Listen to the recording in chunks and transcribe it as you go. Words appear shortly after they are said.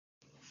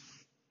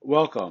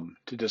Welcome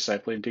to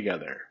Discipling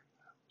Together,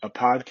 a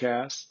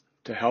podcast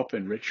to help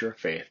enrich your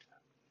faith.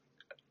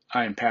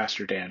 I am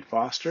Pastor Dan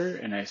Foster,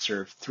 and I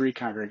serve 3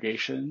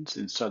 congregations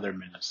in southern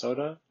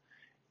Minnesota,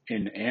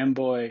 in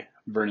Amboy,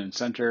 Vernon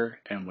Center,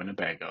 and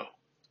Winnebago.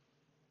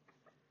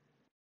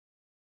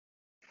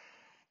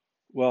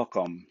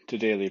 Welcome to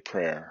Daily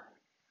Prayer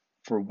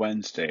for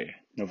Wednesday,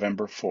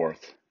 November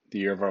 4th, the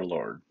year of our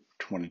Lord,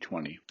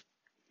 2020.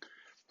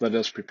 Let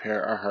us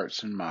prepare our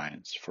hearts and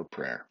minds for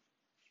prayer.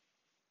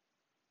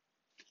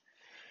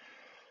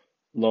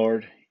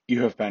 Lord,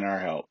 you have been our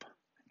help,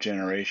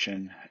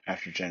 generation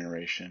after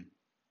generation.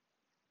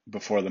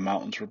 Before the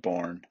mountains were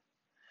born,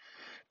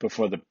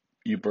 before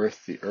you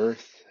birthed the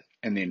earth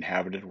and the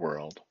inhabited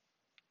world,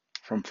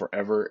 from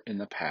forever in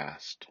the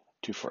past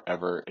to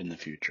forever in the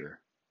future,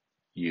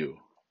 you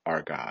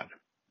are God.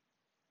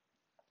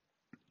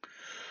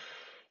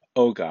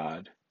 O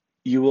God,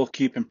 you will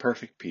keep in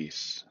perfect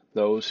peace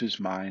those whose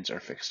minds are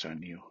fixed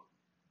on you.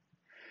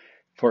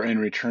 For in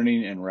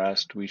returning and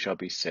rest we shall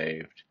be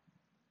saved.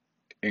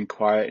 In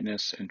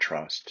quietness and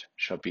trust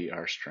shall be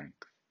our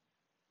strength.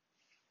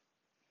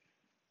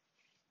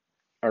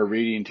 Our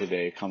reading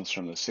today comes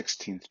from the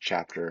 16th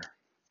chapter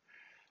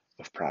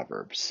of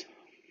Proverbs.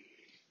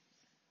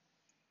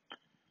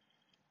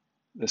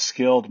 The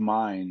skilled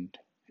mind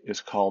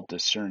is called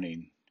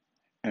discerning,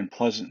 and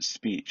pleasant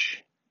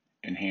speech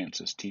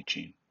enhances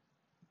teaching.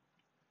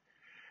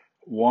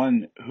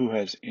 One who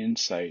has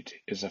insight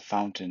is a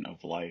fountain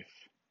of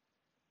life,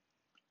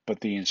 but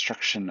the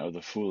instruction of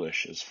the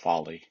foolish is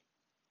folly.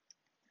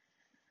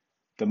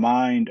 The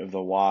mind of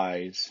the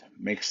wise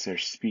makes their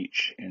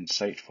speech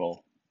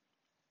insightful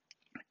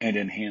and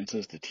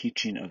enhances the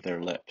teaching of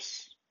their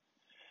lips.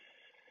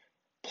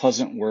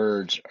 Pleasant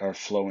words are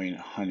flowing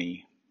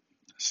honey,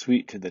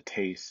 sweet to the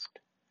taste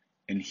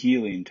and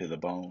healing to the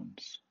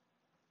bones.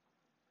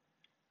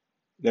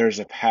 There is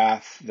a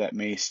path that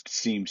may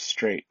seem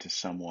straight to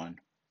someone,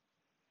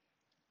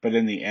 but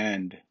in the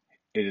end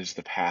it is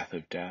the path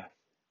of death.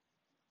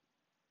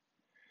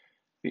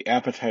 The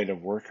appetite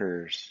of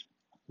workers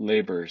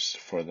labors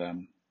for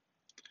them.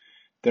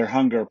 Their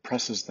hunger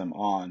presses them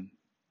on.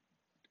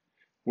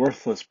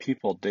 Worthless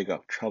people dig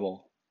up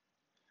trouble.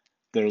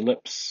 Their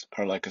lips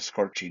are like a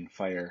scorching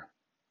fire.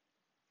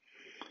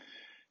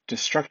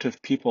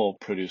 Destructive people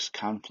produce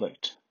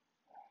conflict.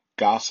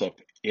 Gossip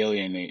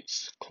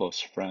alienates close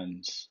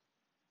friends.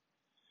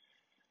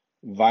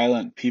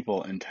 Violent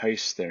people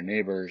entice their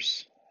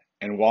neighbors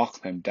and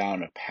walk them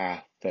down a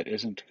path that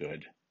isn't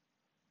good.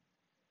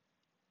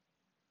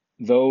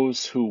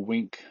 Those who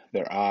wink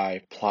their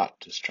eye plot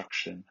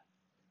destruction.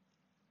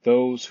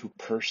 Those who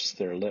purse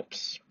their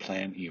lips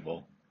plan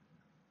evil.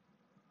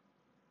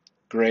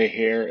 Gray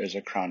hair is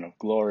a crown of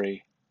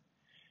glory.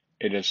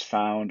 It is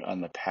found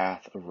on the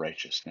path of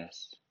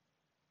righteousness.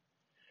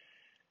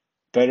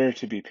 Better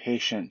to be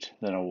patient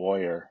than a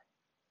warrior,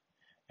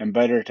 and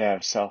better to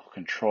have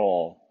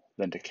self-control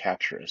than to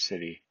capture a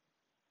city.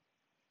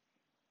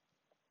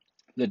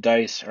 The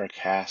dice are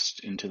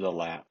cast into the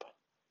lap.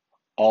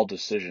 All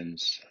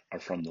decisions are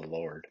from the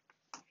Lord.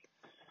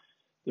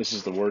 This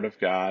is the word of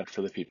God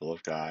for the people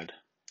of God.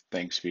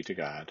 Thanks be to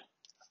God.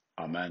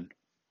 Amen.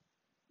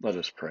 Let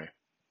us pray.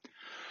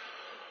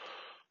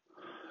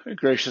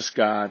 Gracious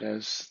God,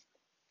 as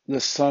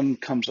the sun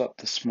comes up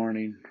this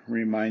morning,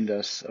 remind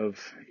us of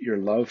your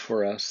love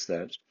for us,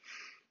 that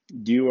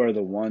you are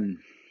the one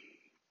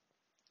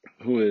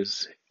who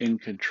is in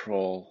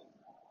control,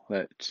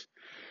 that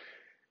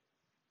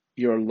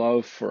your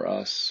love for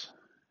us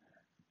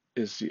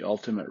is the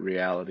ultimate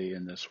reality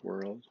in this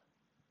world.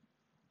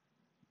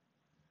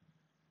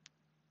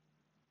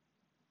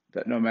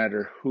 That no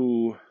matter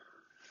who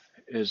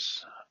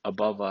is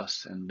above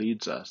us and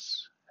leads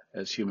us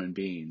as human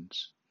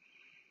beings,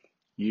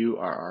 you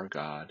are our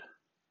God,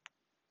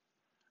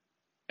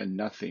 and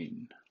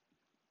nothing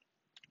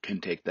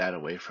can take that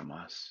away from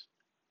us.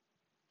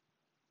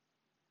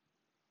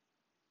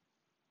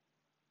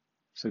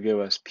 So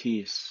give us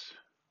peace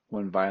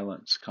when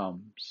violence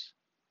comes.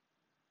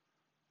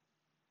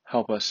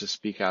 Help us to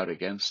speak out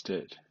against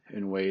it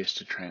in ways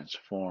to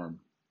transform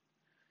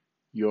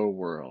your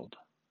world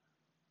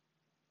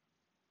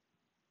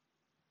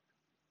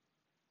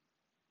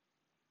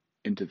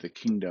into the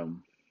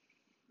kingdom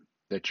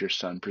that your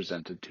Son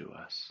presented to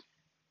us.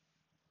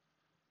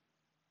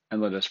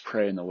 And let us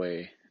pray in the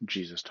way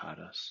Jesus taught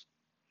us.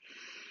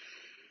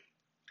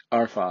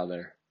 Our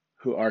Father,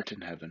 who art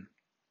in heaven,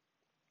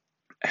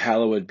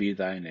 hallowed be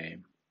thy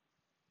name.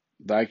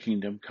 Thy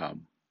kingdom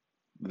come,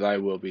 thy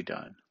will be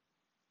done,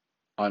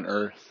 on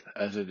earth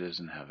as it is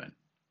in heaven.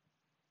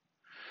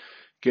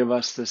 Give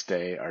us this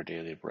day our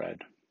daily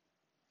bread,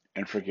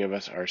 and forgive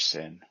us our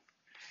sin,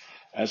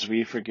 as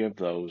we forgive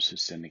those who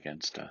sin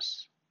against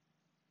us.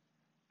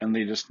 And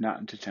lead us not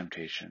into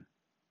temptation,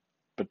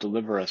 but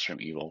deliver us from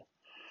evil.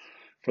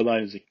 For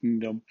thine is the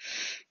kingdom,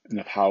 and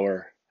the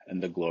power,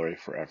 and the glory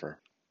forever.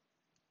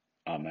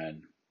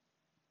 Amen.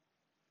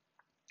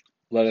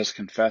 Let us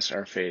confess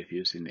our faith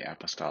using the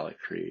Apostolic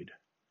Creed.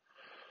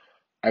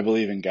 I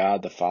believe in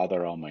God the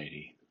Father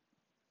Almighty,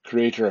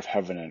 creator of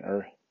heaven and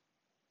earth.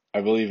 I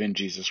believe in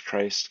Jesus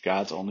Christ,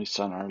 God's only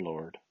Son, our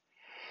Lord,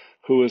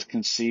 who was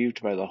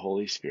conceived by the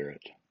Holy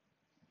Spirit,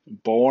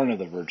 born of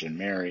the Virgin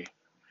Mary,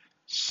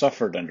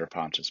 suffered under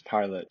Pontius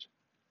Pilate,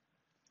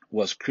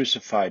 was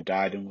crucified,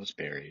 died, and was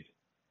buried.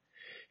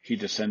 He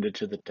descended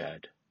to the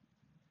dead.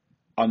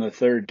 On the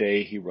third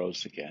day he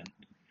rose again.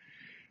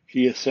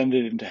 He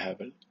ascended into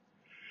heaven,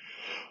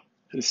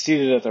 is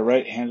seated at the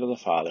right hand of the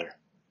Father,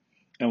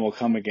 and will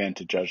come again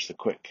to judge the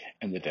quick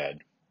and the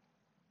dead.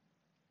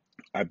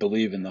 I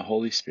believe in the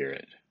Holy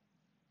Spirit,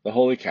 the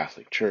Holy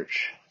Catholic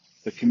Church,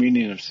 the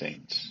communion of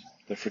saints,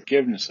 the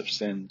forgiveness of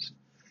sins,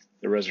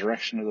 the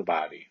resurrection of the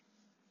body,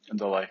 and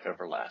the life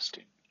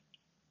everlasting.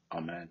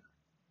 Amen.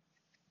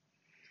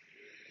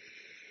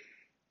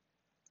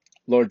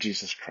 Lord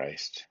Jesus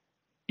Christ,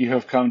 you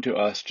have come to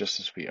us just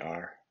as we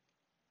are.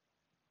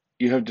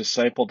 You have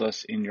discipled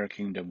us in your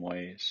kingdom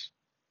ways.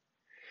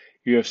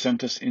 You have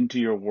sent us into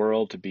your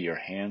world to be your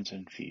hands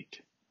and feet.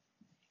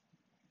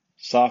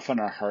 Soften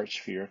our hearts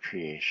for your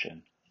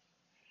creation,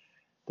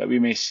 that we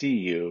may see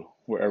you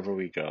wherever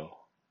we go.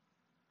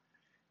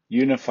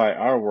 Unify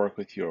our work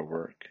with your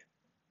work,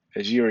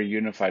 as you are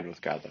unified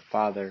with God the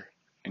Father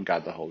and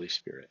God the Holy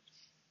Spirit.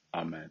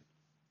 Amen.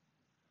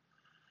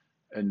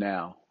 And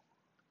now,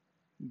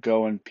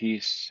 go in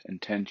peace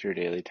and tend to your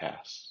daily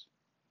tasks.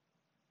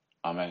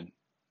 Amen.